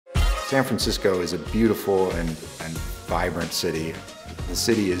San Francisco is a beautiful and vibrant city. The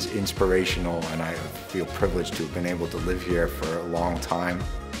city is inspirational, and I feel privileged to have been able to live here for a long time.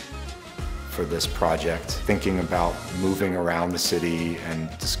 For this project, thinking about moving around the city and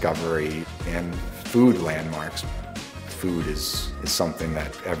discovery and food landmarks. Food is something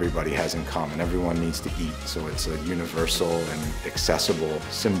that everybody has in common. Everyone needs to eat, so it's a universal and accessible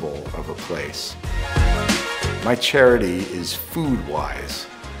symbol of a place. My charity is Food-Wise.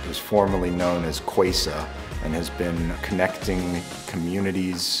 It was formerly known as QUASA and has been connecting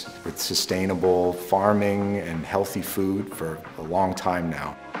communities with sustainable farming and healthy food for a long time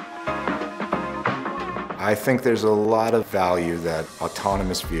now. I think there's a lot of value that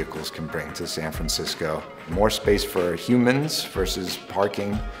autonomous vehicles can bring to San Francisco. More space for humans versus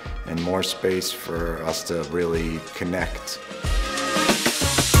parking, and more space for us to really connect.